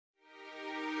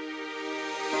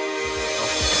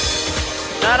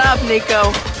Shut up, Nico.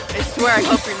 I swear, I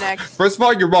hope you're next. First of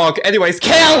all, you're wrong. Anyways,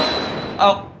 kill!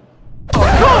 Oh.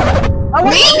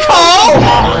 Nico!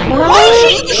 Oh,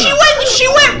 she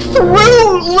went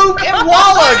through Luke and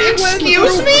Walug.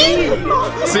 Excuse me?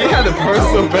 So you had a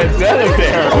personal vendetta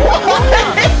there.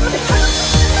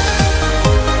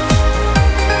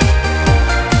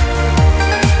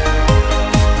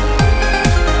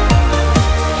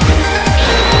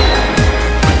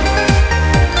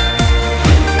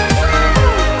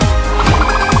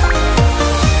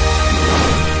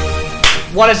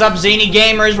 What is up, Zany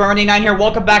Gamers? We're9 here.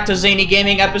 Welcome back to Zany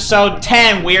Gaming episode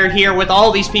 10. We're here with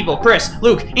all these people. Chris,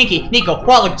 Luke, Inky, Nico,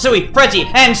 Walug, Zooey, Fredzi,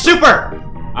 and Super!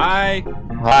 Hi.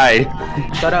 Hi.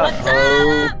 Shut up.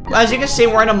 As you can see,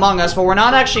 we're in Among Us, but we're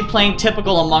not actually playing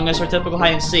typical Among Us or typical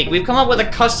hide and seek. We've come up with a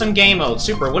custom game mode.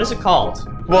 Super, what is it called?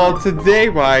 Well, today,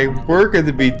 we're going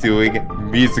to be doing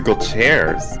musical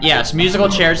chairs. Yes, musical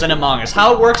chairs in Among Us.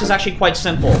 How it works is actually quite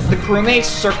simple. The crewmates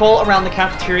circle around the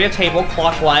cafeteria table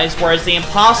clockwise, whereas the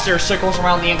imposter circles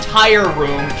around the entire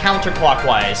room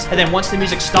counterclockwise. And then once the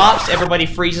music stops, everybody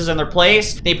freezes in their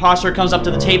place. The imposter comes up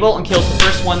to the table and kills the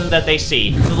first one that they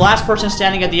see. The last person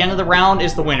standing at the end of the round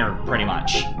is the winner, pretty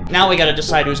much. Now we gotta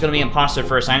decide who's gonna be imposter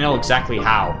first. I know exactly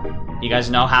how. You guys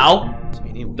know how?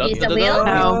 Use the wheel?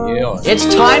 No. It's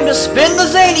time to spin the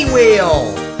Zany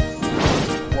wheel!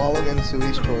 Walug and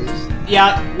Zooey's choice.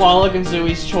 Yeah, Walug and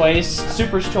Zooey's choice,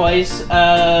 Super's choice,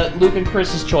 Luke and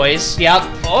Chris's choice, yep.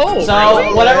 Oh, so,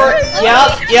 really? whatever,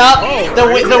 yep. Oh,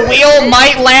 The wheel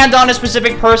might land on a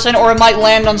specific person, or it might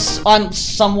land on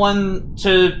someone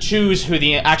to choose who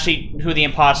the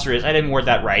imposter is. I didn't word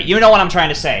that right. You know what I'm trying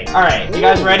to say. Alright, you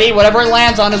guys ready? Whatever it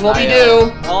lands on is what we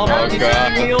do. Oh, God.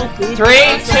 3, 2, 1,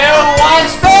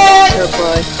 spin! Good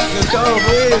boy. Let's go,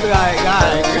 please,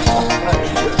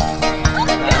 guys.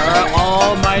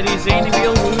 Almighty Zany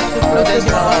wheel, who's the first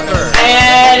imposter?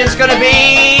 And it's gonna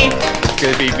be... It's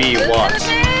gonna be me, watch.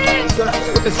 It's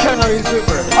gonna be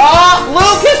Super. Oh,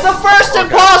 Luke is the first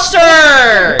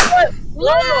imposter!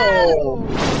 Whoa!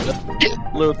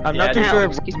 Luke, I'm not too sure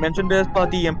if he's mentioned this,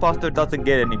 but the imposter doesn't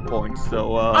get any points,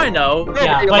 so I know.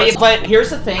 Yeah, but here's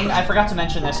the thing, I forgot to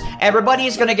mention this. Everybody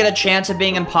is gonna get a chance at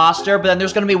being imposter, but then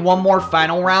there's gonna be one more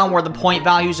final round where the point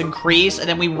values increase, and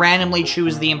then we randomly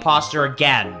choose the imposter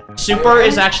again. Super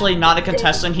is actually not a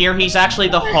contestant here, he's actually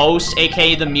the host,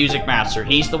 aka the music master.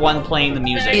 He's the one playing the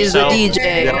music. He's so, the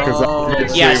DJ.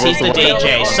 yes, he's the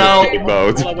DJ, so...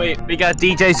 Oh, wait. we got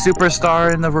DJ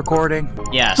Superstar in the recording.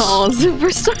 Yes. Oh,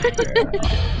 superstar.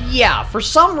 Yeah, for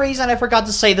some reason I forgot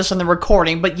to say this in the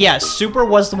recording, but yes, Super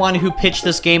was the one who pitched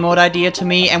this game mode idea to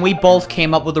me, and we both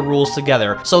came up with the rules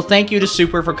together. So thank you to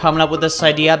Super for coming up with this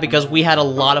idea, because we had a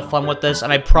lot of fun with this,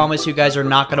 and I promise you guys are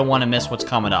not going to want to miss what's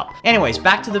coming up. Anyways,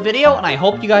 back to the video, and I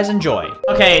hope you guys enjoy.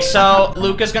 Okay, so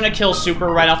Luke is going to kill Super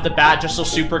right off the bat, just so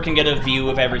Super can get a view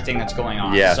of everything that's going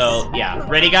on. Yes. So, yeah.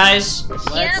 Ready, guys?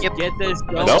 Let's get this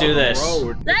going. Let's do this.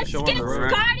 Let's get this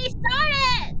party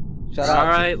started! Shut up.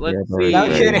 Alright, let's see. I'm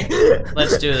kidding.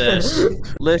 Let's do this.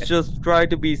 Let's just try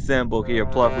to be simple here,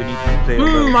 plus we need to say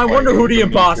I wonder who the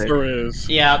imposter is.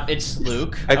 Yeah, it's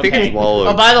Luke. I think it's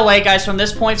Walug. Oh, by the way, guys, from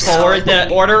this point forward, the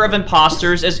order of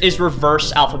imposters is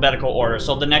reverse alphabetical order.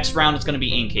 So the next round is going to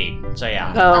be Inky. So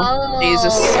yeah. Oh,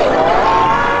 Jesus.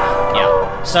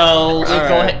 Yeah. So Luke,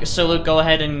 go ahead. So Luke, go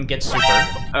ahead and get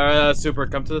Super. Super,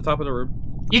 come to the top of the room.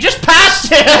 You just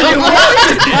passed him.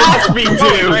 Ask me to!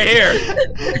 Right here.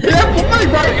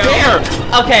 Right there!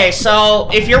 Okay, so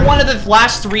if you're one of the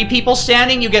last 3 people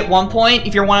standing, you get 1 point.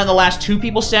 If you're one of the last 2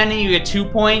 people standing, you get 2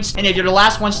 points. And if you're the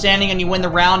last one standing and you win the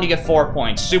round, you get 4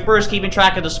 points. Super is keeping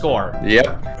track of the score. Yep.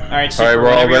 Alright, Super,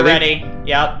 we're all whenever you're ready? ready.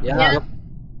 Yep. Yeah.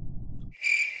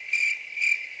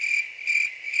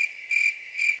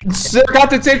 Still got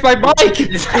to change my mic!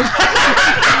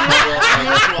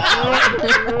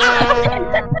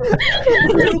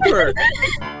 Super.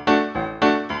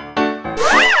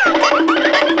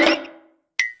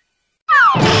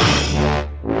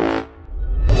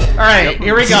 Alright,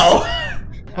 here we go.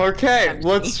 Okay,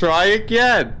 let's try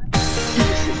again.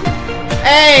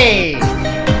 Hey!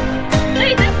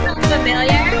 Hey, that sounds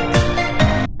familiar.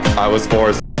 I was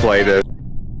forced to play this.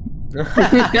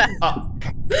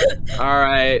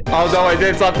 Alright. Oh no, I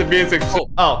didn't stop the music.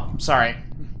 Oh, sorry.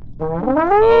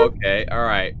 Okay,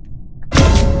 alright.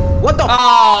 What the?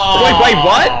 Oh! Wait,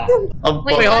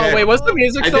 what? Wait, what's the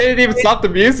music? I didn't even stop the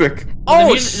music.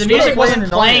 Oh, the music wasn't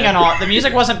playing on our. The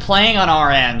music wasn't playing on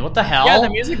our end. What the hell? Yeah, the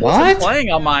music wasn't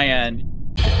playing on my end.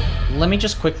 Let me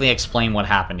just quickly explain what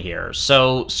happened here.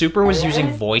 So, Super was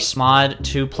using voice mod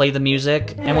to play the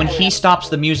music, and when he stops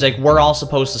the music, we're all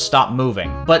supposed to stop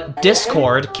moving. But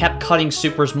Discord kept cutting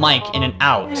Super's mic in and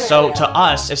out, so to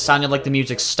us, it sounded like the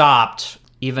music stopped,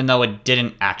 even though it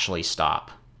didn't actually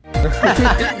stop. Alright.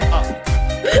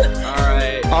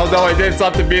 Oh no, I didn't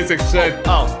stop the music, shit.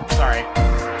 Oh, sorry. Okay,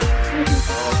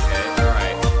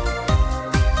 alright.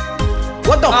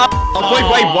 What the f? Oh, wait,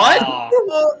 what?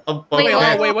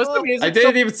 Wait, what's the music? I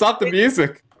didn't even stop the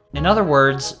music. In other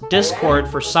words, Discord,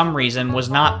 for some reason, was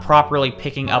not properly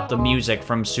picking up the music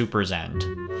from Super's end.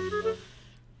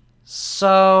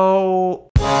 So...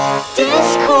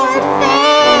 Discord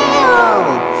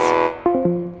fails!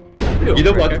 You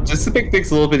know what? Just to make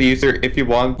things a little bit easier, if you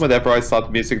want, whenever I stop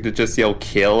the music, to just yell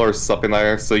kill or something like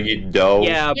that, so you know.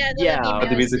 Yeah, that would be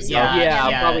the music easier. sounds.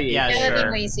 Yeah, probably. yeah, That would be sure.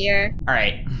 more easier.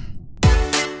 Alright.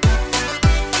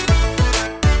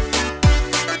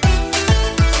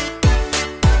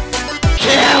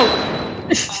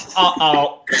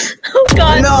 Uh-oh. Oh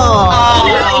god.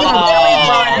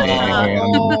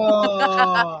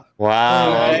 Oh.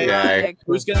 Wow, okay.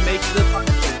 Who's gonna make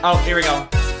the Oh, here we go.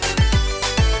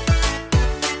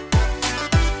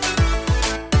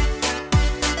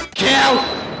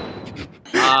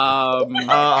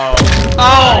 Uh-oh.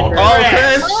 Oh,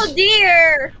 Chris! Oh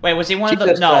dear. Wait, was he one of the...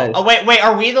 Jesus No. Christ. Oh, wait,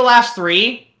 are we the last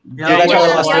three? You guys are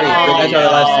the last three. Yeah. You guys are the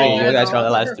last three. You guys are the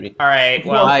last three. Alright,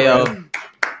 well... Ayo.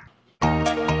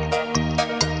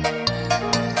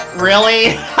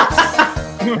 Really?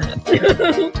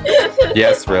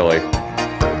 Yes, really.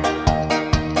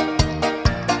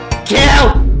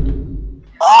 Kill!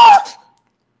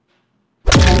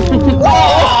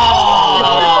 Oh!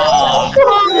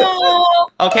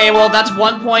 Okay, well, that's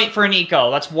 1 point for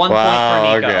Nico. That's 1 point for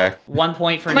Nico. Okay. 1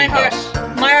 point for My Nico. heart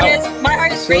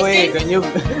is Wait, racing.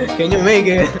 can you make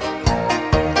it?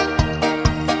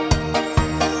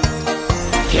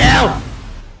 Kill!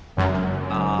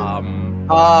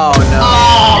 Oh no.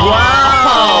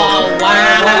 Oh,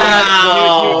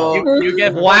 wow! You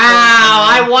get Wow,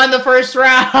 I won the first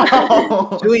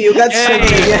round! Dude, you got so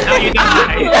Now you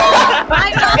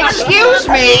die. Excuse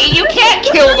me, you can't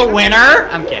kill the winner!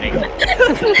 I'm kidding.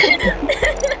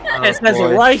 It says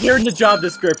boy. right here in the job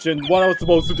description what I was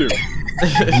supposed to do.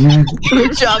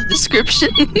 Job description.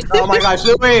 Oh my gosh,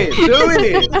 Louis!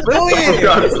 Louis!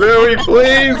 Louis! Louis,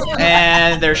 please!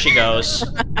 And there she goes.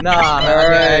 Nah,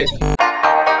 alright.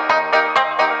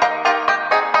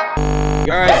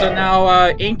 Alright, so now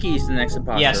Inky's the next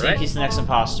imposter, Yes, right? Inky's the next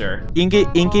imposter. Inky,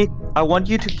 I want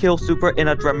you to kill Super in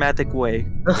a dramatic way.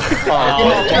 Hey,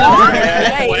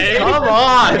 come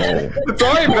on! It's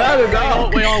already bad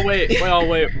enough! Wait,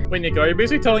 Nico, are you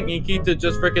basically telling Inky to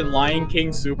just freaking Lion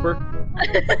King Super?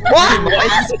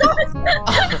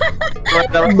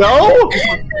 No!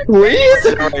 Please?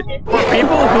 Alright. For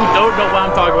people who don't know what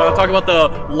I'm talking about the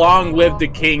Long Live the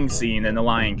King scene in The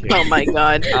Lion King. Oh my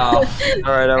god. Oh,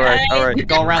 Alright.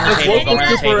 go around the Just table, look go at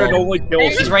around the Super and table. only kill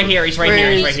He's right here, he's right Where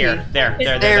here, he's is right here. he? There. Is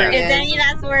there any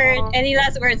last word? Any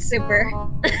last words, Super?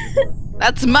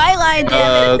 That's my line,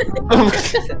 damn it.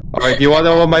 Alright, do you want to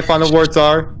know what my final words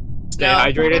are? Stay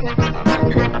hydrated.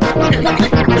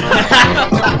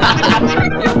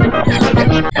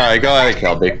 Alright, go ahead,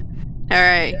 Kelby.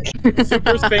 Alright.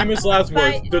 Super's famous last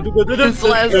words. His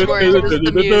last words is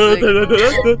the music.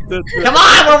 Come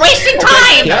on, we're wasting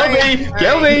time!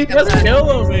 Kill me! Just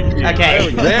kill him, Inky. Okay.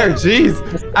 There, jeez!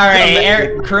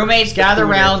 Alright, crewmates, gather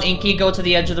around. Inky, go to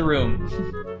the edge of the room.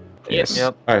 Yes.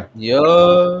 Yep. Alright,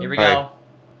 Yo. Here we go.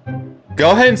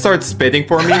 go ahead and start spitting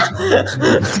for me.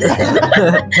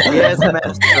 Yes,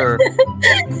 master.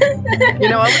 You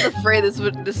know, I was afraid this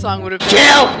song would have been.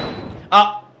 Kill!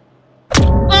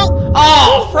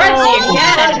 Oh, Fredzi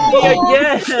again!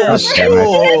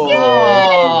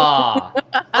 Oh.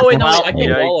 Oh wait, no, Well, I killed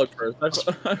yikes. Walug first.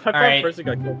 I thought Alright. Fredzi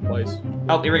got killed twice.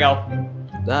 Oh, here we go.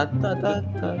 Da, da, da,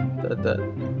 da, da, da.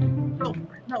 No.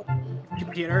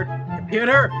 Computer.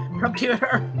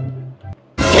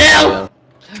 Kill!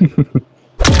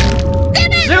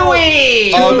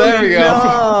 Zooey! Oh, there we go.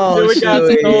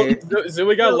 No,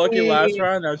 Zooey got lucky last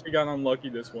round, now she got unlucky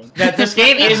this one. This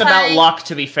game is about luck,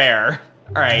 to be fair.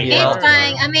 Alright, Yeah. It's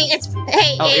fine. I mean, it's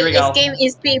hey, Oh, here we go. this game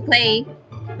is free play.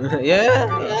 Yeah.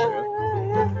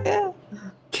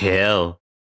 Kill.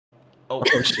 Oh,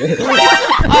 Oh shit.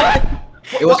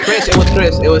 It was Chris. It was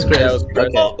Chris. It was Chris. Yeah, it was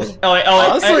Chris.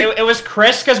 Okay. It was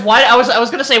Chris. Because why? I was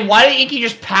gonna say, why did Inky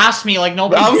just pass me like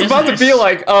nobody? I was about to be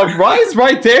like, Rye's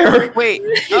right there. Wait.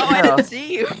 Oh, I didn't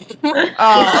see you.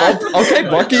 Okay,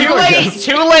 Marky. Too late.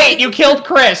 Too late. You killed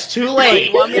Chris. Too late.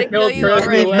 You want me to kill you?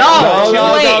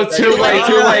 No. Too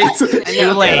late.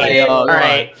 Too late. All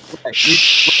right.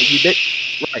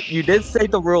 You did say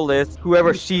the rule is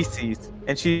whoever she sees,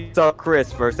 and she saw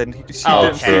Chris first, and she Oh,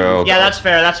 didn't okay. see me. Yeah, that's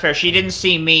fair. That's fair. She didn't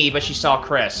see me, but she saw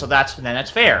Chris, so that's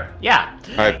fair. Yeah.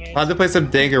 Alright, time to play some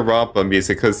Danganronpa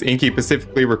music because Inky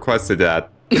specifically requested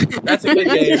that. That's a good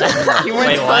game. You weren't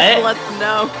Wait, supposed what? to let them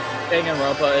know.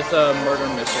 Danganronpa, it's a murder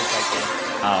mystery type game.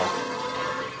 Oh.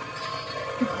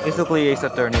 Basically, Ace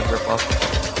Attorney ripoff.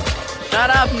 Shut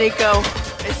up, Nico.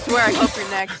 I swear, I hope you're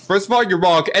next. First of all, you're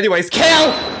wrong. Anyways,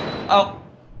 kill! Oh.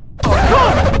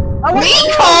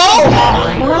 Nico!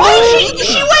 Oh,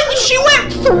 she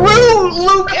went through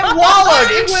Luke and Walug.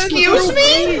 Excuse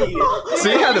me? So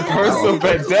you had a personal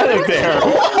vendetta there. I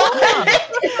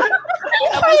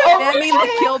was spamming the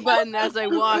kill button as I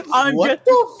walked.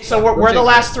 So we're the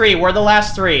last three. We're the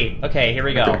last three. Okay, here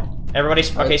we go. Everybody,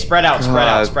 okay, spread out.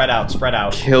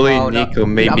 Killing Nico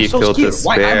made me feel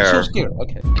despair. I'm so scared.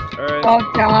 Okay. Alright. Oh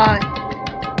god.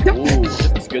 Ooh,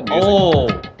 this is good music. Oh.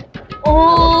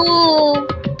 Oh.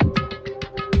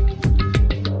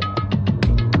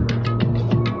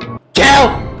 Kill!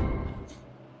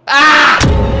 Ah!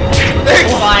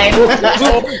 Fine.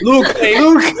 Luke.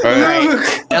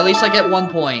 At least I get 1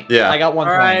 point. Yeah. I got 1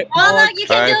 Alright. point. Walug, you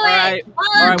can do it.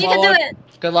 Walug, you can do it.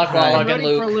 Good luck, Walug and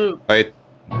Luke. Alright.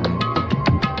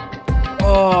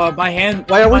 Oh, my hand.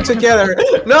 Why are we together?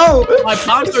 No. My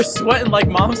palms are sweating like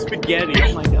mom's spaghetti.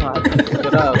 Oh my god.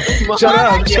 Shut up.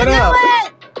 Walug, you can do it.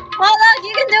 Walug,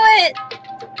 you can do it.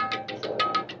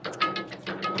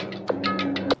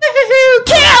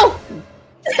 Kill!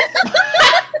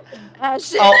 Ah,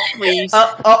 shit. Oh, Please.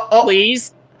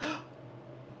 Please.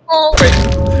 Oh.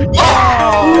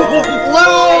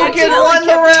 Luke has won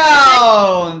the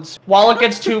round! Walug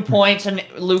gets 2 points and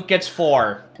Luke gets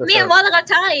 4. Me and Walug are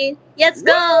tied. Let's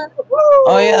go.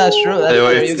 Oh yeah, that's true. That's true.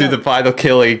 Anyways, do the final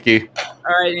kill, Inky.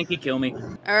 Alright, Inky, kill me.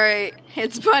 Alright,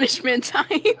 it's punishment time.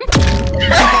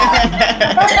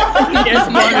 Yes,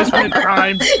 punishment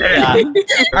time. Yeah.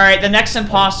 Alright, the next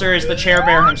imposter is the chair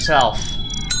bear himself.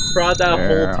 Throughout that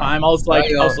whole time, I was like,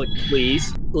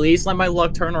 please let my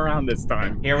luck turn around this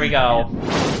time. Here we go.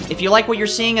 If you like what you're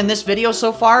seeing in this video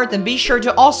so far, then be sure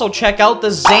to also check out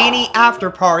the Zany After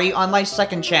Party on my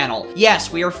second channel. Yes,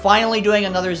 we are finally doing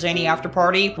another Zany After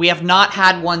Party. We have not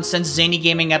had one since Zany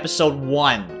Gaming Episode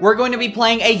 1. We're going to be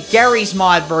playing a Gary's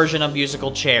Mod version of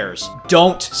musical chairs.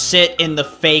 Don't sit in the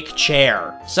fake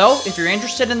chair. So, if you're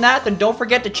interested in that, then don't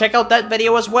forget to check out that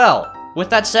video as well. With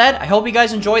that said, I hope you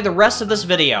guys enjoy the rest of this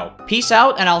video. Peace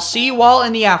out, and I'll see you all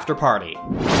in the after party.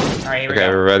 Alright, here we go. Okay,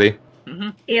 we're ready.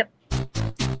 Yep.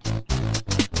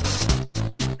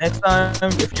 Next time,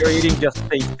 if you're eating, just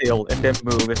stay still and then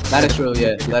move. That is true.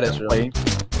 Yeah, that is true.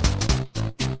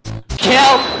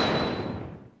 Kill!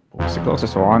 What's the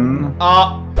closest one?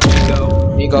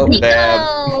 Nico. Damn.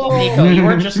 Nico, you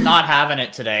were just not having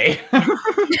it today.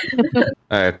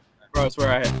 Alright. Bro, that's where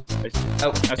I Hey,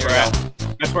 look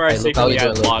how secretly you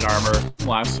had doing, plot armor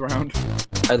last round.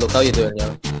 Hey, look how you doing,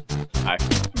 yo. I'm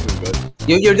doing good.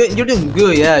 You're doing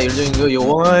good. Yeah, you're doing good. You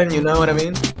won. You know what I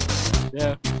mean?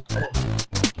 Yeah.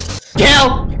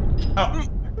 Kill!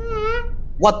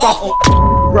 What the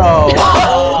bro?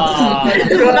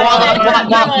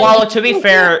 Well, to be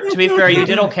fair, you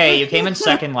did okay. You came in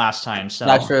second last time, so.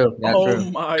 Not true. Not Oh true.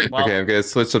 my. Well, Okay, I'm gonna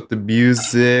switch up the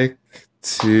music Oh,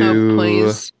 to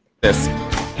please. this.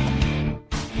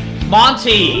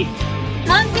 Monty!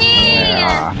 Monty!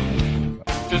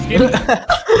 Just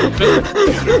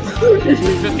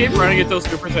keep running at those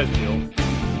 2% deals.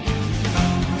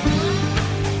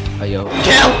 Hey, yo.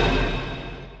 Kill!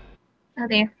 Oh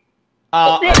dear.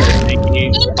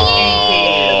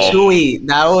 Chewy,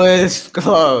 that was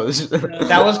close.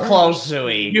 That was close,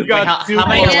 Zooey. You got Wait, two how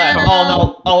many are points. left? Oh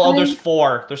no. Oh, there's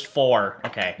 4. There's 4.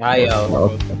 Okay. Hi,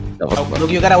 yo.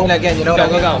 Look, you gotta win again. You know what I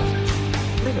mean? Go.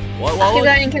 What? Keep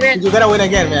going, keep going. You gotta win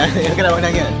again, man. You gotta win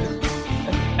again.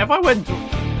 If I win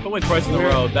twice in a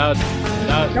row, No.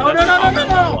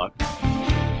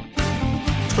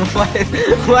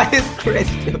 Why is Chris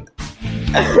doing?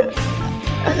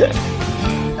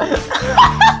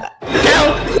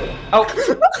 Oh.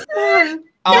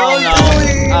 Oh no.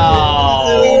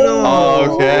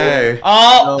 Oh, okay.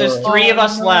 Oh, there's 3 of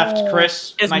us left.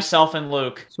 Chris, myself, and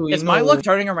Luke. is my luck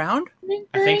turning around?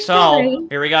 I think so.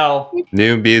 Here we go.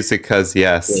 New music, cause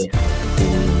yes.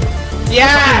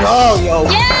 Yes! Oh, yo.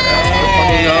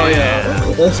 Yay!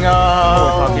 Oh, Let's go.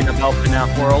 We're talking about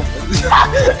FNAF World.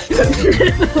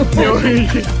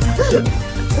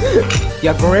 He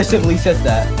aggressively says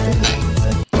that.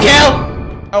 Kill!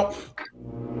 Oh.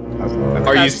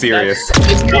 Are you serious?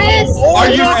 It's Chris! Are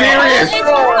you serious?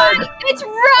 It's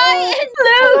Ryan!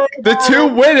 Luke! The 2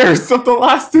 winners of the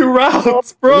last 2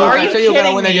 rounds, bro! Are you Actually, you're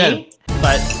gonna kidding win me? again.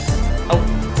 But,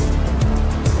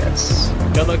 Yes.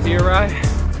 Good luck to you, Rye.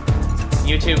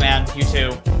 you too, man. You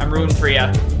too. I'm rooting for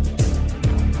ya.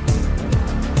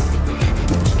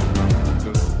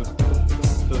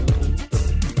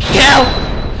 Kill!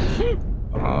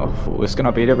 Oh, who is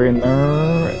gonna be the winner?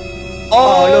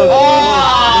 Oh,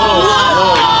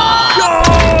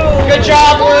 good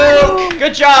job, Luke!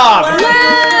 Good job!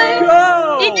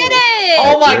 He did it!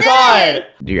 Oh my god!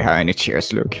 Do you have any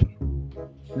cheers, Luke?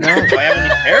 No, do I have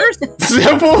any chairs?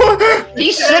 Simple!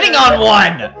 He's sitting on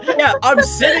one! Yeah, I'm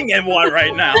sitting in one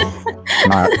right now. Can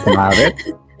I have it?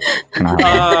 Can I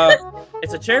have it?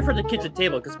 It's a chair for the kitchen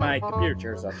table because my computer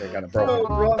chair's up there kind of broken.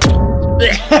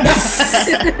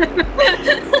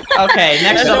 Okay,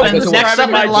 next up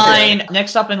my in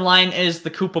line is the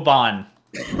Koopabon.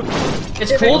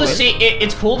 It's cool to see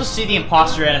it's cool to see the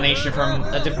imposter animation from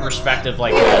a different perspective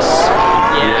like this.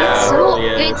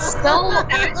 It's so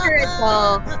accurate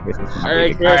though.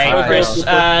 Alright, Chris,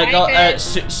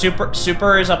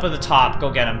 Super is up at the top.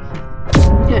 Go get him.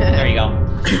 There you go.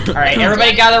 Alright,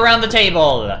 everybody gather around the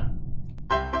table.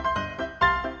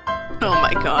 Oh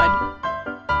my god.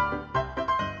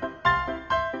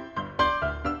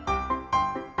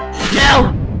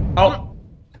 No! Oh.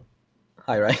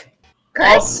 Hi, right?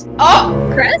 Chris?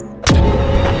 Oh! Chris?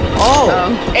 Oh!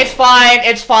 It's fine,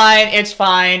 it's fine, it's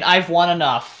fine. I've won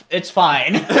enough. It's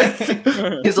fine.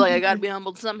 He's like, I gotta be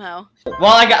humbled somehow.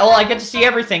 Well, I get to see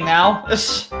everything now.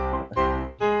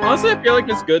 Honestly, I feel like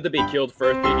it's good to be killed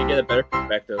first, so you can get a better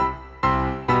perspective.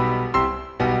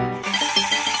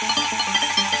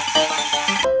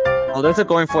 Oh, this is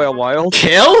going for a while.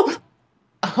 Kill?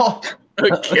 Oh.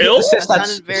 Kill? That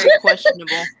sounded very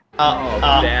questionable.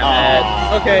 Damn it.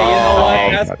 Okay, you know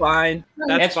what? That's fine.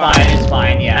 It's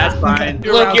fine, yeah. That's fine.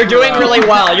 Look, you're doing really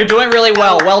well. You're doing really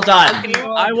well. Well done.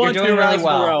 I won You're 2 doing rounds really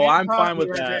well. in a row. I'm fine with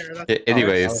that.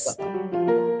 Anyways.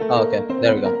 Oh, okay.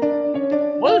 There we go.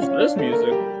 What is this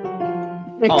music?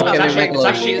 Oh,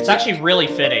 Okay, it's actually really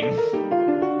fitting.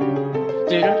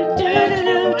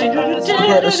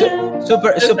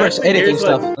 Super editing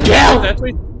stuff. Yeah.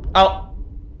 Oh.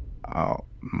 Oh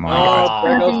my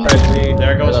Oh, god.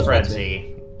 there goes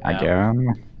Fredzi.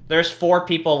 Again. There's 4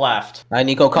 people left. Hi,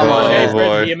 Nico, come on. Oh,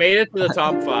 boy. You made it to the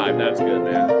top 5. That's good,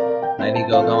 man. Hi,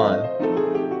 Nico, come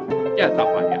on. Yeah,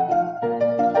 top 5, yeah.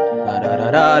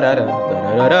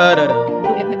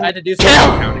 I had to do some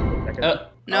counting for a second.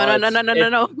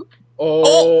 No.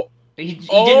 Oh. He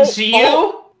didn't see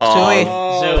you? Zoe.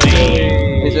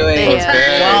 Zoe.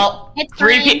 Well, It's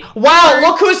 3 fine. people. Wow,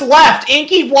 look who's left.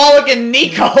 Inky, Walug, and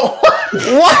Nico.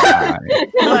 What?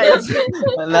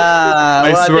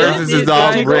 I swear this is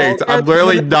not rigged. I'm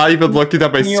literally not even looking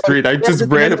at my screen. I just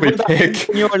randomly pick.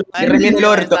 I didn't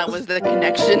realize that was the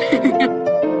connection.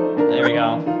 There we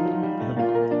go.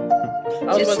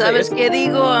 Si sabes qué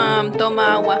digo, toma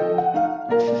agua.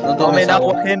 No tomen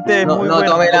agua, gente. No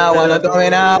tomen agua, no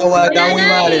tomen agua. Está muy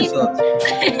mal eso.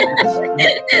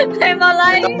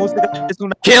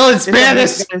 Kill in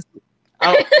Spanish!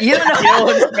 Oh, you don't know. Kill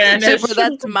in Spanish. Super,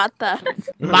 that's mata.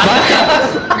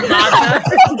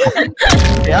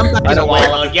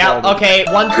 Walug. Yeah, okay.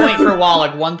 1 point for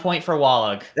Walug. 1 point for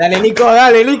Walug. Dale, Nico,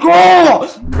 dale, Nico!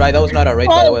 Right, that was not a raid,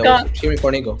 by the way. I was cheering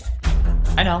for Nico.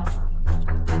 I know.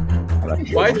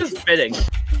 Why is this fitting?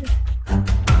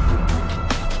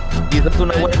 Quizás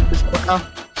una buena persona.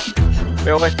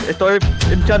 Pero estoy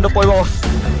hinchando polvos.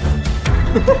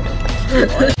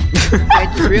 I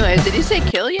just realized, did he say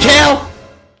kill you? Kill!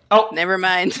 Oh. Never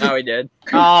mind. No, he did.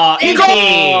 Oh,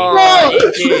 Inky! No,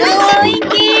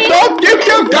 Inky! Don't you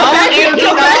No,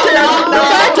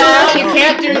 you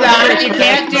can't do that. You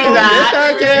can't do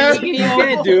that. You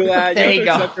can't do that. There you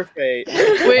go. Accept your fate.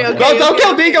 Wait, okay. Don't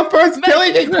kill Nico first! Kill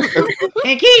Nico!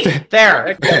 Inky!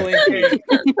 There.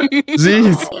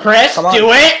 Jeez. Chris,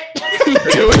 do it!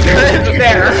 Do it.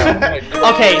 There.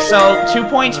 Okay, so 2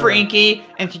 points for Inky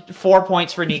and 4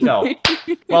 points for Nico.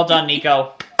 Well done,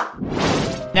 Nico.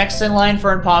 Next in line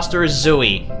for imposter is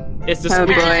Zooey. It's the Oh,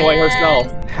 sweet boy. boy herself.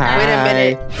 Wait a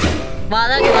minute.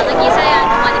 Walug, you say I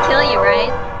don't want to kill you,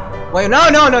 right? Wait, no.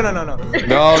 No,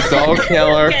 don't kill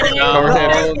her. Or him.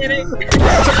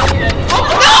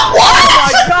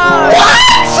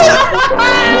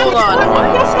 Hold on.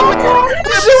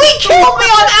 Zooey killed me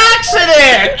on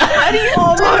accident!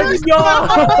 Oh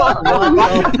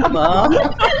my god!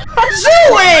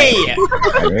 Zooey!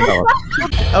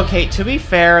 Okay, to be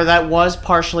fair, that was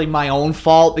partially my own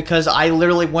fault because I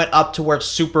literally went up to where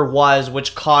Super was,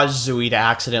 which caused Zooey to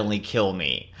accidentally kill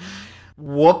me.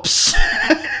 Whoops.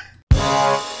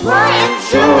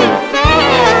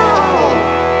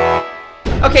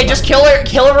 Okay, just kill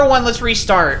everyone, let's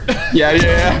restart. Yeah.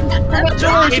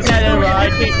 Keep that in,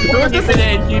 right? Keep it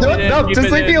in. No, just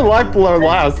leave me alive for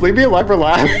last. Leave me alive for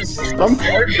last. I'm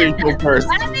being killed first.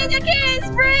 I mean, the key is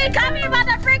free! Come here,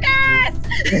 motherfreakers!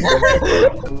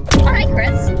 Alright,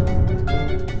 Chris.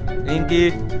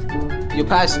 Inky. You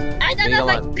passed. I don't know,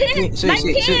 like, pin!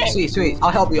 Sweet.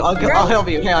 I'll help you. I'll help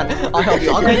you. Hang on. I'll help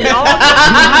you. Okay,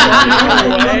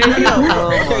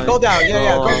 go down.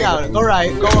 Yeah, go down. Go right.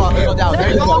 Go up. Go down. There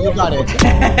you go. You got it.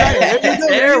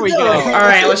 There we go.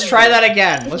 Alright, let's try that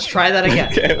again.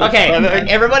 Okay,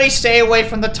 everybody stay away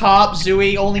from the top.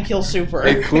 Zooey only kills Super.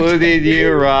 Including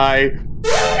you, right?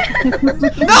 No!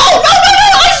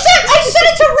 I said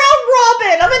it to round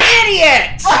robin! I'm an idiot!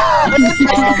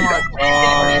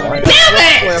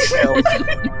 Damn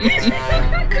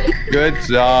it! Good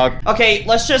job. Okay,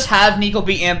 let's just have Nico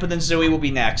be Imp and then Zooey will be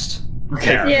next.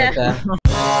 Okay. Yeah.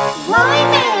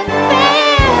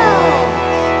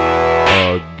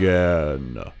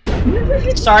 Again.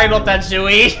 Sorry about that,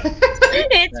 Zooey.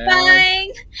 It's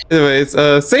fine. Anyways,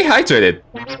 stay hydrated.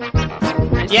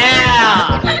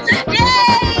 Yeah!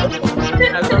 Yay!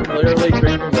 I'm literally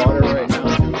drinking water right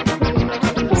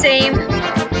now. Same.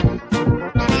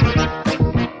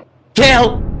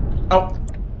 Kill! Oh.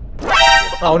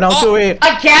 Oh no, Zooey.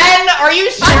 Again? Are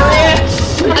you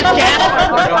serious?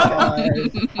 Again?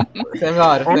 Thank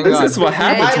God. This is what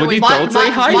happens when you don't stay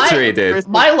hydrated.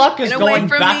 My luck is Get away going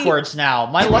from me. backwards now.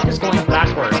 My luck is going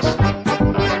backwards.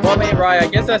 Well, I mean, right, I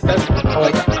guess that's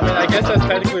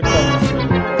technically bonus.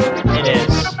 It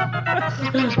is.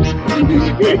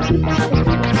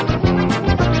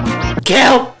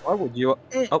 Kill! Why would you?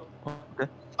 Oh, okay.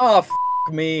 Oh, f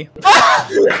me.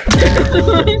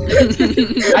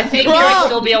 I think you might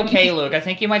still be okay, Luke. I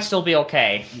think you might still be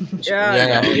okay.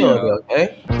 Yeah, you'll be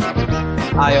okay.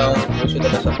 I wish you the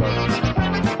best of luck.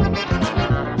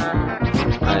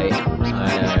 Alright.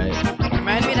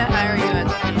 Remind me to hire you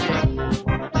as DJ.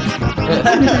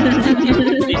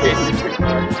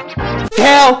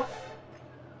 Kill!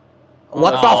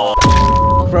 What the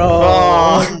f,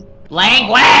 bro?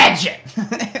 Language!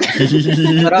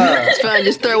 Shut up. It's fine,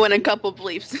 just throw in a couple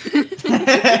bleeps.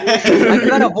 I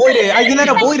cannot avoid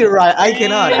it. Right? I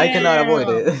cannot avoid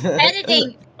it.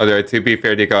 Editing. Although, to be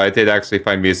fair, Nico, I did actually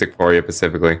find music for you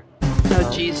specifically.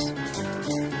 Oh, jeez.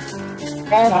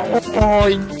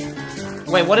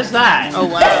 Wait, what is that? Oh,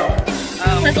 wow.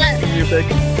 What's that? Music.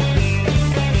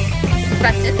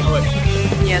 Practice.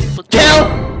 Yes. Kill!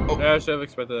 Yeah, I should have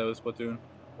expected that with Splatoon.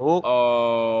 Oh.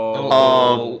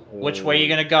 Oh. Which way are you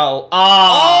gonna go?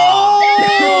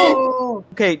 Oh!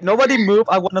 Okay, nobody move.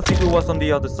 I wanna see who was on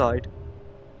the other side.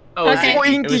 Oh, Okay. Oh,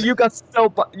 Inky, you got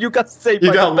saved. You by got the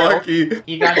bell. lucky.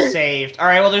 You got saved.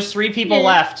 Alright, well, there's 3 people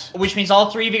left. Which means all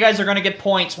 3 of you guys are gonna get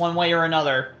points one way or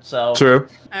another. So. True.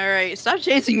 Alright, stop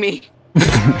chasing me.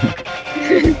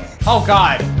 Oh,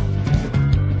 God.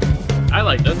 I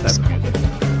like this type of music.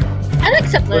 I like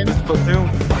Splatoon. Splatoon.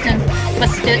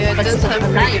 Yeah, it does have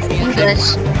pretty good music.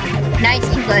 English. Nice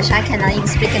English. I cannot even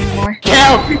speak anymore.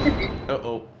 Kill!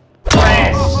 Uh-oh.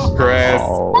 Chris.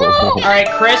 Oh. Alright,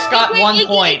 Chris got 1 Inky,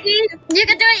 point. Inky. You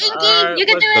can do it, Inky. You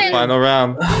can do The it. final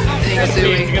round. Thanks, Is it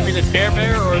Zooey. gonna be the chair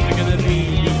bear or is it gonna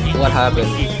be... What happened?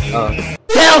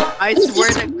 Kill! I swear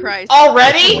to Christ.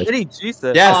 Already? Really,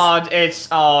 Jesus. Yes. It's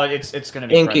gonna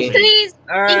be Inky. Fredzi. Please,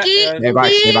 Inky. Stay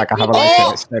back, I have a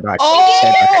lightsaber. Stay back. I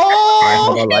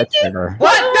have a lightsaber.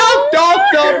 What? No!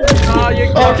 Oh, you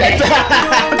Okay.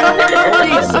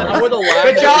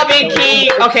 Good job, Inky.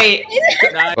 Okay.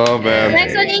 Oh, man.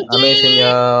 Next one, Inky. Amazing,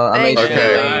 amazing.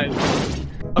 Okay.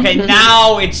 Okay,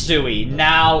 now it's Zooey.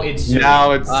 Now it's Zooey.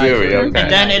 Now it's Zooey, okay. And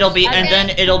then it'll be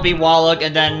Walug,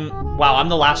 and then wow, I'm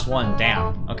the last one.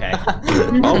 Damn. Okay.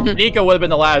 Oh, Nico would have been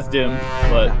the last dim,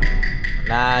 but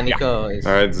Nah, Nico is.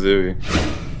 Alright, Zooey.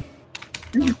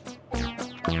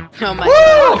 Oh my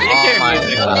Oh god. my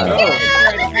god.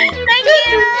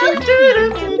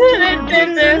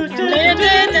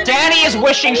 Danny is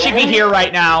wishing she'd be here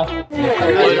right now.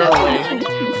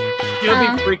 He'll be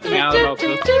freaking out about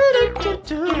this.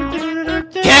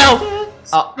 Kill!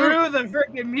 Screw the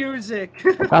freaking music.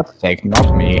 That's taken,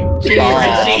 not me.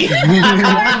 Fredzi.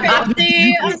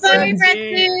 Fredzi. I'm sorry,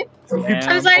 Fredzi.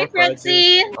 I'm sorry,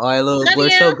 Fredzi. Alright, look, we're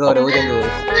so good. We can do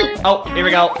this. Oh, here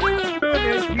we go. Screw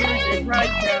this music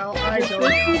right now. I don't.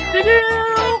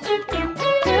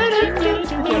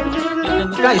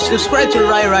 Guys, subscribe to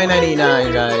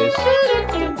Right99, guys.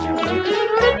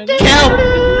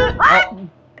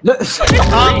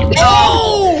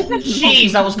 Oh!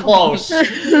 Jeez, that was close.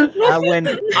 I went.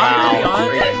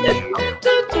 Wow.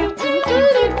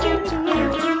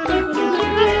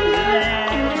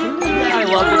 I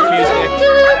love this music.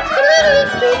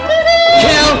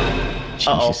 Kill!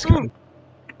 Uh-oh.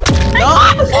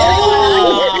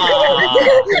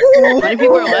 How many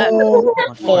people are left?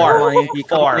 Four.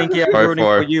 Linky, I'm rooting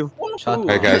for you.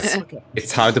 Okay, guys,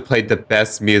 it's time to play the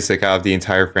best music out of the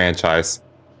entire franchise.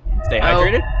 Stay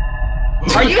hydrated.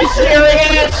 Are you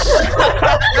serious?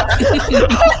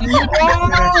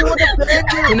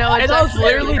 No, And I was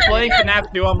literally playing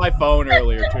FNAF 2 on my phone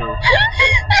earlier too.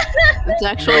 it's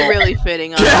actually really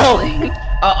fitting, honestly.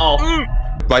 Uh-oh.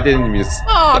 Why didn't the music?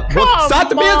 Oh, come Stop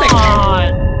the music!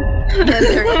 on!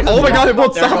 Oh my god, it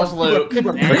won't There stop! goes Luke.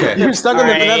 Okay. You're stuck in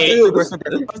the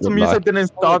Alright. The music didn't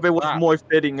stop, it was more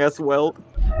fitting as well.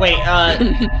 Wait,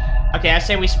 okay, I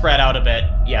say we spread out a bit.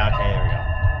 Yeah, okay, there we go.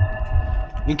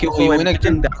 So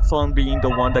imagine that song being the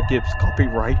one that gives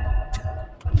copyright.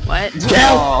 What?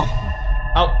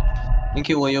 Oh.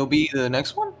 Inky, will you be the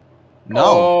next one?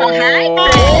 No.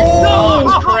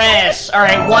 Oh, Chris. All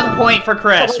right, 1 point for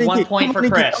Chris. 1 point for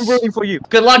Chris. I'm rooting for you.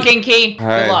 Good luck, Inky. Good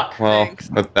Alright, luck. well, Thanks.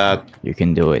 with that, You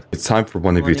can do it. it's time for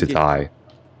one of you to die.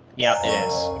 Yep, it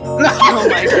is. Oh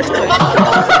my god.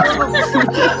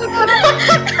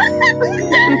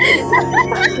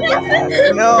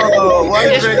 No, why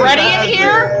Is Freddy in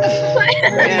here? Oh my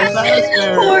god, guys.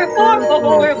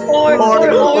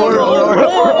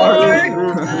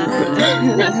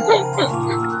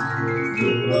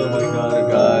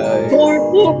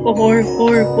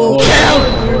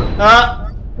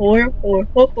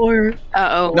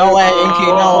 Uh-oh. No way, Inky,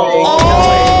 no way.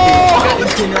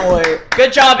 Inky, no way.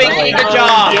 Good job, Inky. Good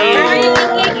job. Yay.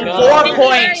 4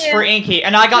 points for Inky,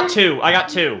 and I got 2. I got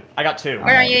 2.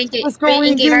 Where are you, Inky? Let's go,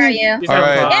 Inky, where are you? These All are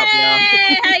right. top, Yay!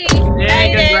 yeah. How you?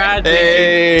 Yay, congrats.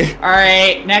 Hey! All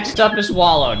right, next up is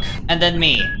Walug, and then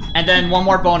me, and then one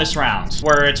more bonus round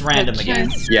where it's random again.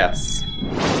 Yes.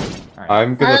 Alright.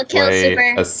 I'm gonna I'll kill play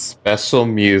Super. a special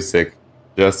music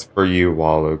just for you,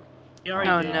 Walug.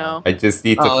 Oh no. I just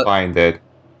need to find it.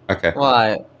 Okay.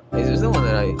 Why? Is this the one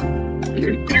that I...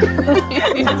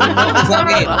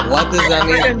 What does that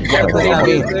mean?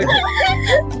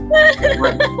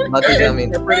 What does that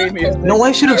mean? No,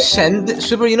 I should have sent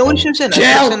Super. You know what I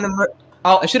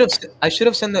should have sent? I should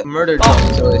have sent the murder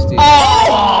drums OST.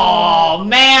 Oh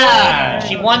man!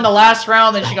 She won the last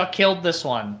round, and she got killed this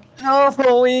one.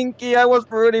 No, Inky, I was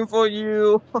rooting for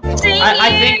you.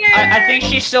 I think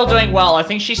she's still doing well. I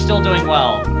think she's still doing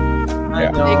well. I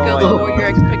know. Nico, lower your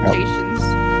expectations.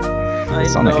 I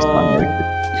Sonic is know.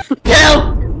 fun.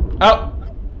 Kill! Oh.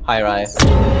 Hi, Rai.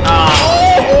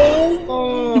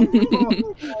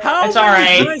 How It's many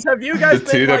alright. times have you guys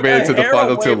The two been, that like, made it to a the hair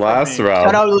final away two from last me? Shut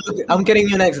round. up, Luke. I'm getting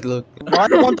you next, Luke. I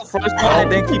don't want the first one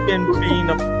and then keep in being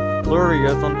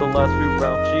glorious on the last few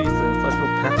rounds. Jesus, I feel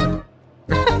bad.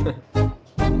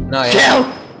 No, yeah.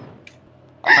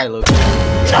 Hi, Luke.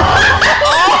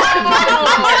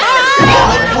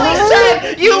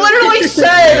 You literally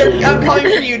said, I'm coming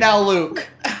for you now, Luke.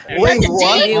 Wait,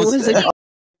 what? It was a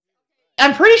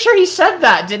I'm pretty sure he said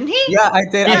that, didn't he? Yeah, I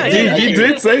did. He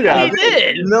did say that. He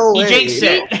did. No He way. jinxed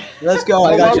it. Let's go.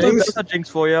 I got jinx. That's a jinx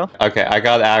for you. Okay, I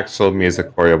got actual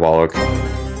music for you, Walug.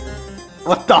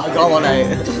 What the? Go on,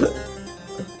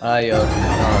 I. Yo.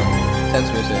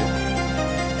 Tense music.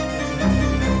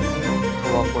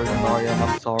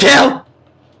 I'm sorry. Kill!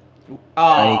 There you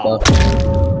Oh.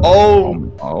 go.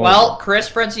 Oh! Well, Chris,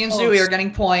 Fredzi, and Zooey are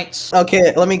getting points.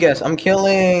 Okay, let me guess. I'm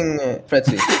killing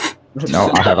Fredzi.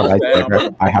 No, I have a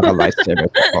lightsaber. I have a lightsaber.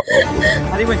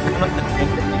 Not even kind of the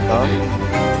jinx that you love.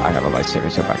 I have a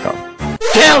lightsaber, so back off.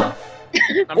 Kill!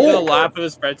 I'm gonna laugh at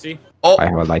this spreadsheet. I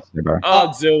have a lightsaber.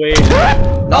 Oh, Zoe.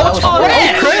 No, that was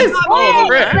Chris! Oh,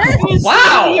 Chris.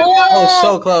 Wow! Oh,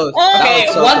 so close. Okay, That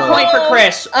was so 1 close. point for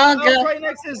Chris. Oh, I was good. right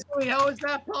next to Zoe. How is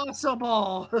that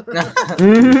possible?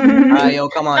 Yo,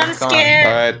 come on. I'm come scared.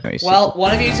 Alright. Nice. Well,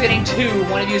 one of you is getting 2,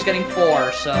 one of you is getting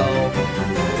 4, so...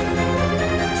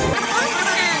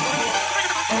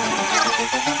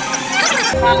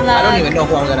 On. I don't even know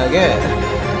who I'm gonna get.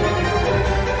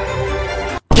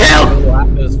 Kill! Laugh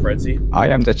at this Fredzi. I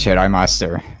am the Jedi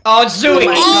Master. Oh, it's Zooey!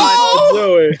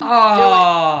 Zoe.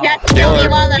 Oh! Yeah, kill me,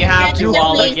 Walug. You have to, Kill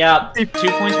Walug, me. yeah. 2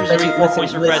 points for Zooey, 4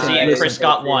 points for Fredzi, and Chris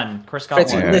got 1. Chris got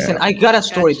Fredzi, 1. listen, I got a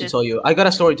story to tell you.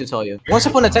 Once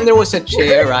upon a time, there was a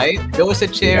chair, right? There was a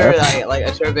chair, like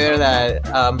a chair there that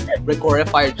recorded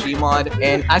Fire Gmod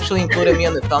and actually included me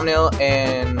on the thumbnail,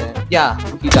 and yeah,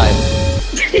 he died.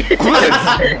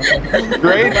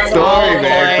 Great story,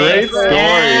 man. Great story.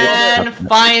 And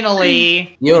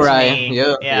Finally. You're it's right. me.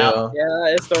 Yeah.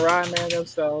 Yeah, it's the right man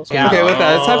himself. Yeah. Okay, with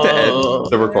that, it's time to end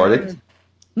the recording.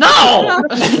 No!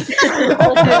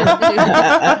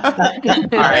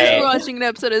 We're watching an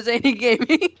episode of Zany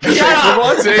Gaming. Shut up!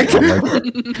 Watching.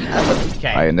 Okay.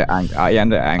 I am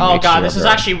the angry. Oh god, this is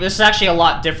actually a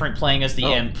lot different playing as the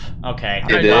imp. Okay.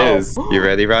 It is. You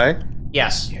ready, Rye?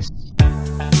 Yes.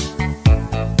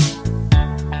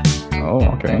 Oh,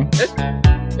 okay.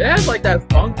 It has like that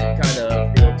funk kind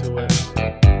of feel to it.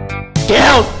 Get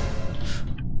out!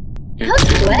 Okay,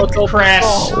 Chris.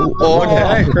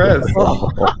 Chris.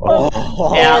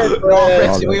 Yeah.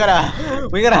 Fredzi, we gotta.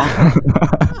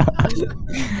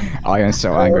 I am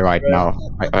so angry right now.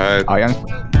 I am.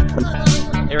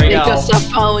 Here we Nico, go. stop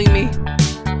following me.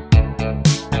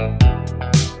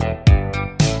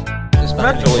 I'm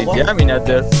actually jamming at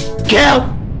this. Get out!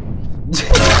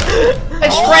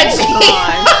 It's Fredzi!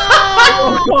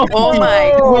 Oh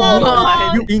my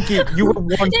god. You Inky, you were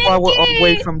one flower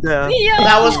away from death.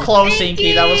 That was close,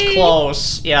 Inky. That was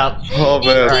close. Yeah. Oh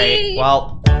man. Alright,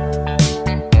 well.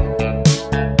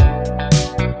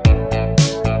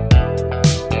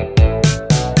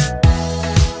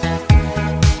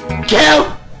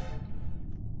 Kill!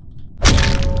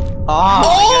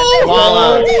 Oh!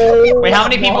 Walug. Wait, how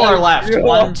many people are left?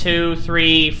 1, 2,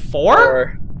 3,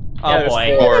 4? Oh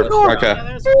boy. 4. Okay.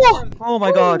 Oh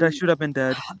my god, I should have been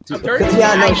dead.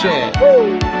 Yeah, no shit.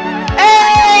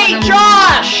 Hey,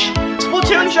 Josh!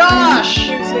 Splatoon Josh!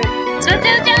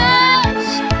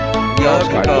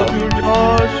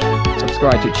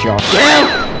 Subscribe to Josh.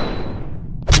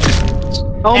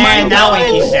 Oh my and now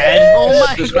Inky's dead. Oh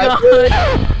my god.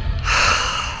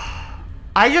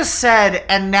 I just said,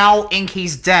 and now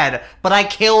Inky's dead, but I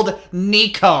killed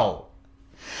Nico.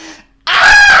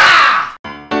 Ah!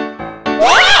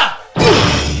 Ah!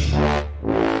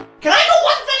 Can I go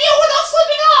one video without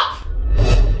slipping up?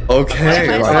 Okay.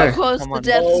 I'm so Right. close to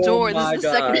death's door. This is the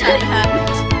second time it happened.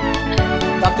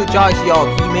 Talk to Josh, y'all.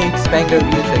 He makes banger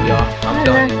music, y'all. I'm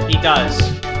telling you. He does.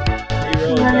 He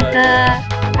really does.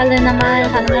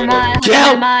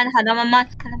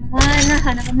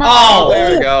 Oh! There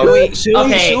we go.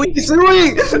 Okay.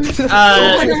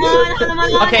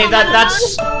 Okay,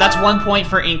 that's 1 point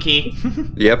for Inky.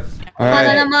 Yep. Alright.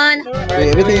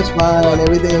 Everything is fine.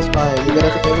 Everything is fine. You gotta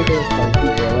think everything is fine,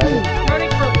 people, right?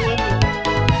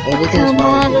 Everything is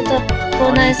fine.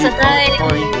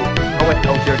 Oh wait,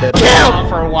 no, you're dead. Down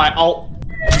for a while. Oh.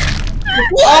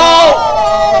 Whoa!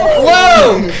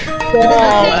 Luke!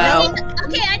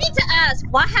 Okay, I need to ask,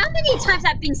 how many times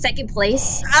I've been second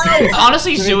place?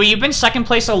 Honestly, Zooey, you've been second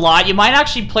place a lot. You might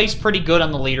actually place pretty good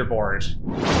on the leaderboard.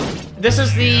 This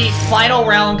is the final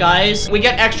round, guys. We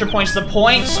get extra points. The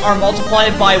points are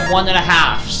multiplied by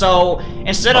 1.5. So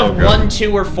instead of 1,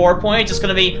 2, or 4 points, it's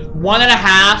gonna be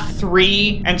 1.5,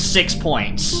 3, and 6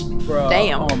 points. Bro.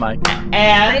 Damn. Oh my god.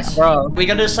 And we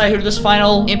gotta decide who this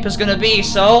final imp is gonna be.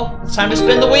 So it's time to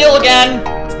spin the wheel again.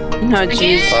 No,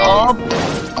 jeez.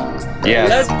 Yes.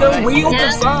 Let the wheel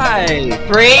decide.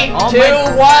 3, 2,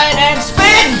 1, and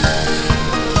spin!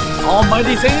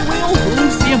 Almighty Zany Wheel,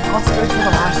 who's the imposter for the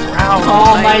last round?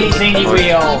 Almighty Zany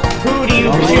Wheel, who do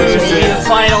you choose to be the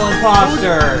final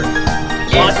imposter?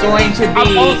 It's going to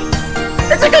be...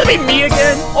 Is it gonna be me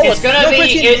again? Oh, it's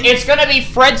gonna be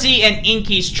Fredzi and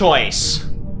Inky's choice.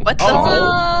 What the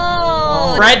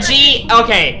Fredzi,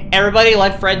 okay, everybody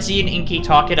let Fredzi and Inky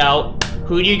talk it out.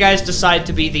 Who do you guys decide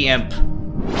to be the imp?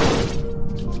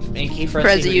 Inky,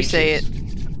 Fredzi, you say it.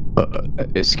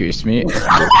 Excuse me.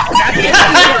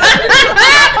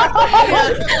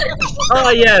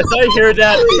 Oh yes, I hear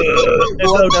that.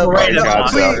 It's a great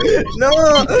imposter. No!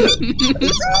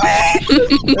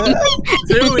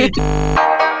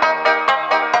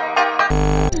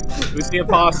 Who's the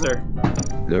imposter?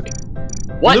 Look.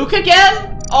 What? Luke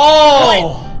again?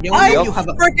 Oh! I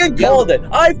freaking called it!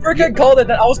 I freaking called it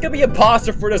that I was gonna be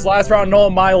imposter for this last round,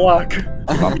 knowing my luck.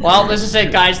 Well, this is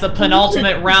it, guys. The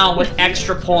penultimate round with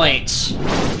extra points.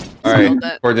 Alright,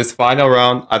 for this final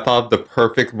round, I thought of the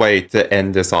perfect way to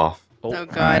end this off. Oh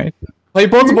god. Right. Play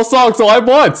multiple songs so I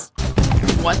once!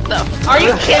 What the? Are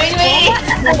you kidding me?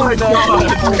 Oh my god!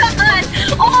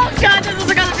 Oh god, this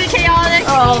is gonna be chaotic!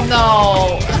 Oh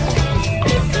no!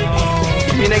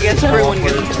 I mean, I guess everyone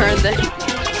gets a turn then.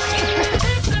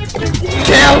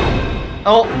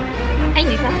 Oh! Hi,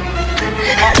 Nico.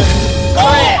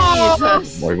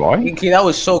 Jesus. Boy. Inky, that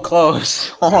was so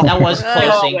close. That was close,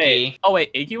 Oh Inky. wait. Oh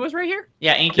wait, Inky was right here?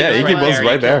 Yeah, Inky Yeah, was Inky right was there.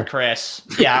 right He there. killed Chris.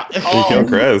 Yeah. You killed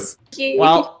Chris.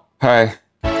 Well. Hi.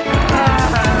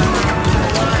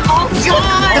 Oh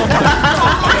god!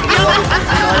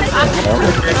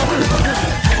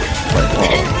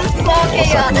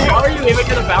 chaotic. How are you even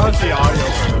gonna balance the audio?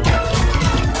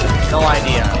 No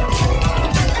idea.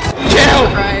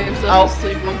 I'm so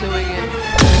asleep while doing it.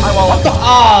 What the?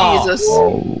 Oh! Jesus.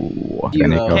 Oh, there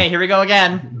you go. Okay, here we go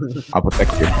again. I'll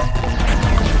protect you.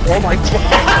 Oh my god.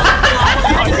 Oh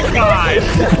my god!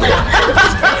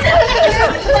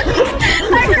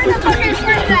 I heard the fucking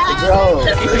word now.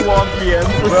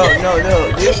 Bro, no.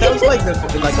 This sounds like a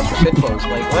shit post.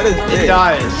 Like, what is this? It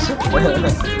does.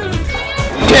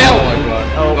 Kill!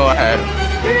 Oh, go ahead.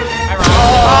 Oh,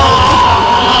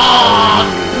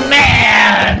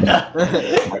 man!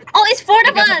 Oh, it's 4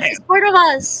 of us. It's 4 of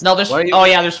us. No, there's. Oh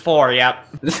yeah, there's 4. Yep.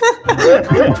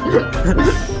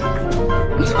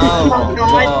 Oh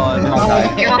god.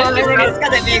 God, it's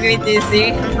gonna make me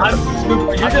dizzy.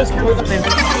 You just killed him.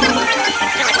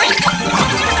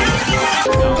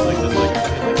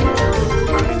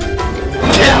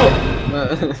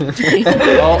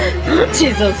 Oh,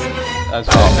 Jesus.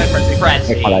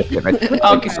 Fredzi.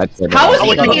 Okay. How is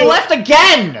he left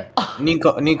again?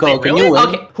 Nico, Wait, can really? you win?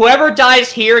 Okay, whoever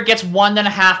dies here gets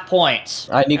 1.5 points.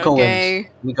 Nico Okay. wins.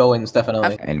 Nico wins,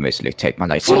 definitely. Anyways, look, take my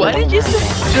lightsaber. What did you say?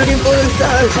 Shooting for the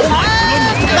stars!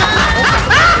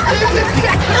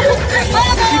 Oh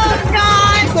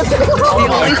god!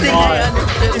 The only thing I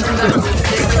understood was that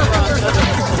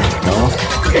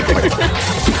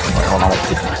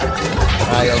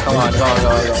Alright, come on, go.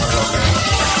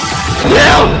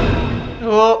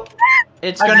 Oh,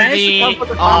 it's gonna be. Zooey!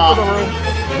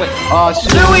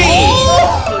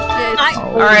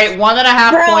 Alright,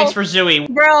 1.5 Bro. points for Zooey.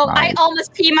 Bro, I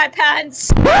almost peed my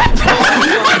pants.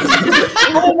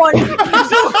 Oh my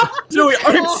Joey,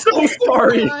 I'm so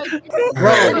sorry.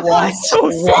 Bro, what? So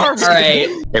sorry. Alright.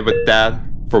 And with that,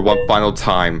 for one final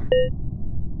time,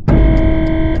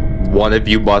 one of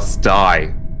you must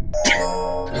die.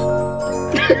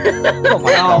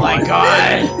 Oh my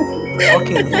god.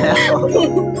 Fucking hell. I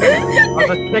was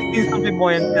expecting something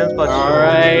more intense, but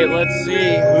Alright, let's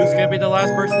see. Who's gonna be the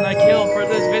last person I kill for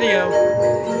this video?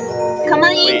 Come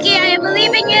on, Inky, I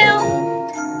believe in you.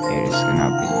 There's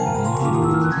gonna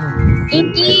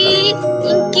Inky,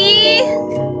 Inky. be...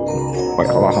 Wait,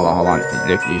 hold on.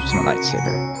 Look, use my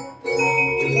lightsaber.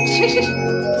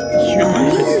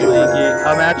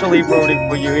 I'm actually voting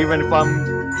for you, even if I'm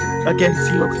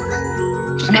against you.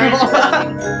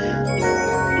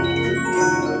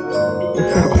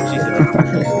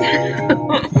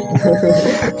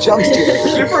 Jump scare.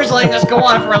 Super's letting us go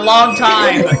on for a long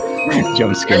time.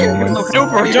 Jump scare moment.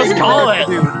 Super, just call it!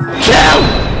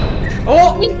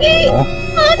 Oh! Inky!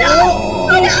 Oh no!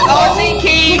 Oh, it's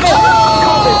Inky!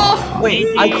 Wait,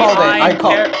 I called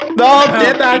it. No,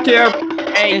 get back here!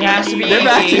 Hey, it has to be Get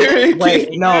back Inky. here! Wait,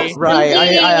 no, right.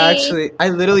 I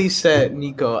literally said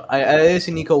Nico. I literally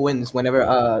said Nico wins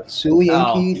whenever Sui,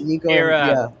 Inky, Nico. Here,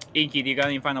 Yeah. Inky, do you got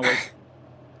any final words?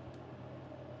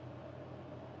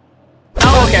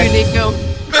 Oh, okay. Nico.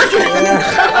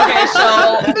 Okay,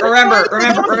 so remember.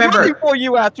 For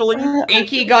you, actually.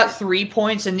 Inky got 3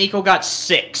 points and Nico got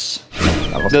 6.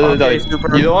 No. You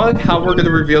know what? How we're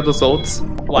gonna reveal the results?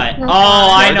 What? Oh,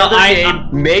 I know.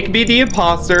 Make me the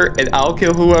imposter, and I'll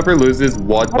kill whoever loses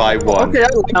one by one. Okay,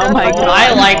 Oh my god.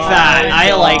 I like that.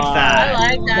 I like I that.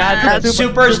 like that.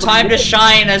 Super's time to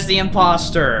shine as the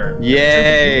imposter.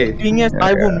 Yay! Thing is,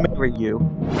 I will marry you.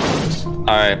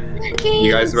 Alright,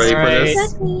 you guys ready for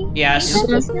this? Yes.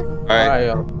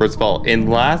 Alright, first of all, in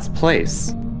last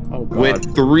place,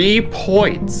 with 3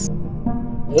 points,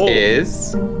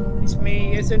 is... It's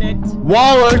me, isn't it?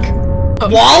 Walug!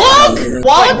 Walug?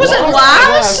 Walug was in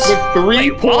last? With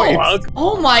 3 points!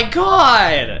 Oh my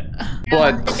god!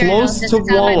 But close to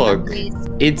Walug,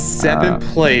 in 7th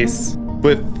place,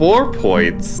 with 4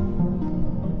 points,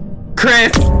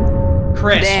 Chris!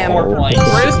 Chris, Damn. 4 points.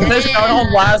 Chris missed out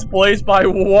on last place by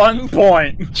 1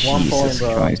 point. 1 point, Jesus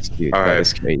bro. Christ, dude, Alright. that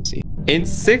is crazy. In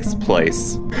 6th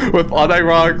place, with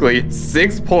unironically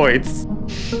 6 points,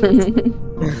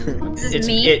 This is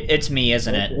me. It's me,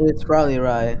 isn't it? It's probably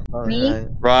right. Me?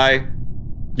 right?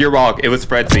 You're wrong, it was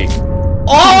Fredzi.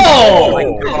 Oh!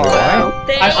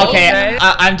 Thank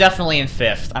I'm definitely in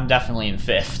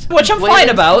 5th. Which I'm fine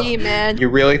about. See, man. You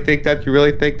really think that? You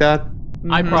really think that?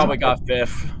 I probably got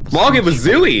 5th. Wrong, it was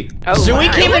Zooey! Oh, Zooey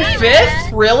wow. came in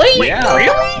 5th? Really? Yeah.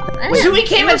 Zooey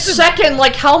came in 2nd,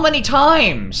 like how many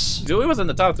times? Zooey was in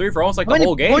the top 3 for almost like the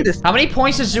whole game. How many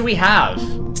points does Zooey have?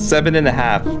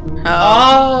 7.5.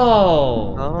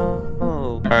 Oh.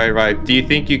 Oh. Alright, right. Do you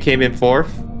think you came in 4th?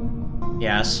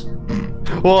 Yes.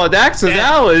 Well, an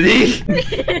accidentally.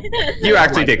 You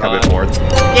actually did come in fourth.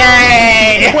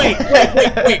 Yay!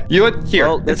 Wait. You know what? Here,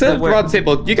 Well, instead of round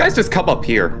table, you guys just come up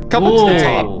here. Come up to the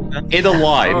top. In a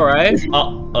line. Alright.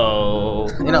 Uh-oh.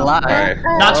 In a line. Alright.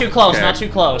 Not too close, Okay. not too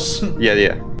close. Yeah.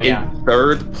 Yeah. In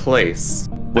third place,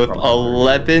 with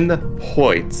 11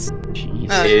 points,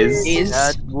 is...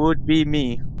 That would be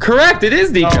me. Correct, it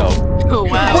is Nico. Oh,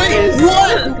 wow. Wait.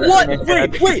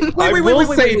 I will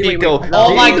say, Nico,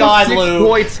 Oh my God, 6 Lou.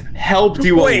 points helped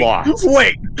you a lot.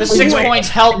 Wait. The 6 points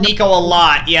helped Nico a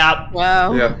lot, yep.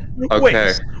 Wow. Yeah.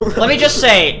 Okay. Let me just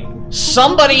say,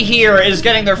 somebody here is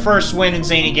getting their first win in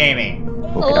Zany Gaming.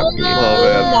 Oh, Oh,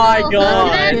 my Who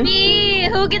god. could that be?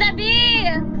 Who could that be?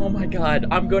 Oh my god,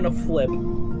 I'm gonna flip.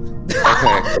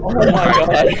 Okay. Oh my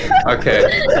god. Okay.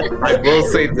 I will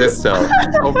say this though.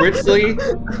 Originally,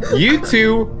 you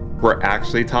two were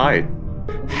actually tied.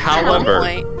 However,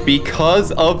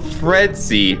 because of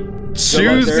Fredzi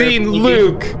choosing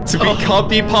Luke to become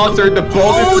the imposter in the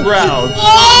bonus round.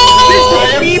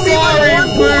 I'm sorry,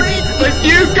 Luke, but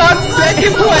you got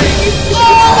second place!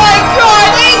 Oh my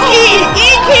god,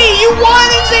 Inky, you won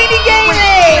in Zany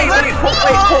Gaming!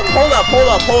 Hold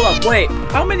up. Wait,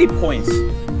 how many points?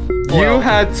 You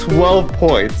had 12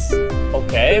 points.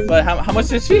 Okay, but how much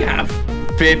did she have?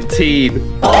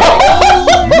 15.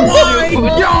 Oh my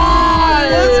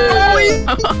god! Let's go!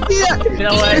 You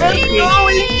know what?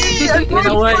 You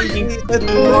know what?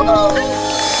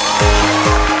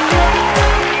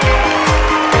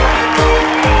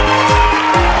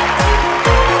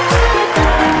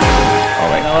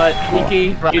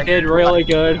 Inky, you did really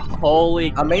good.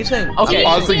 Holy. Amazing. Okay.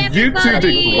 Honestly, you two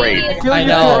did great. I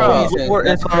know.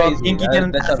 That's crazy. Inky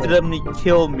didn't That's accidentally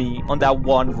kill me on that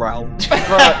one round.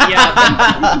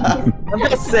 Yeah. I'm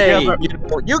just saying,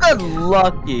 you got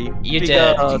lucky. You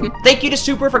did. Thank you to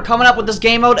Super for coming up with this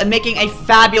game mode and making a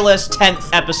fabulous 10th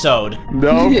episode.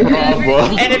 No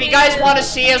problem. And if you guys want to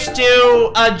see us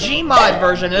do a Gmod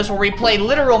version of this where we play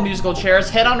literal musical chairs,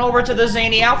 head on over to the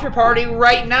Zany After Party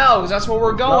right now, because that's where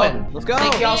we're going. Let's go.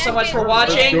 Thank you all so much for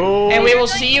watching, and we will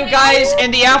see you guys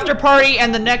in the After Party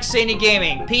and the next Zany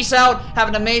Gaming. Peace out, have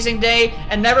an amazing day,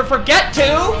 and never forget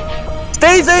to...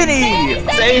 Stay zany!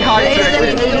 Stay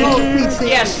hydrated.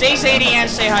 Yeah, stay zany and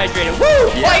stay hydrated.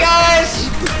 Woo! Yeah. Bye, guys!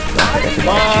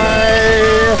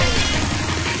 Bye.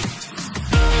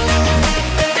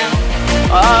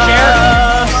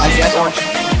 I guess orange.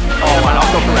 Oh, and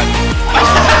I'll go for red.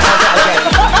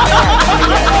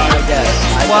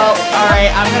 Well,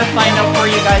 alright, I'm gonna find out for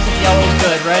you guys if yellow's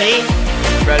good. Ready?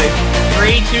 Ready?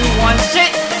 3, 2, 1,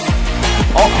 sit!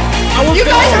 Oh, You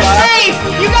guys are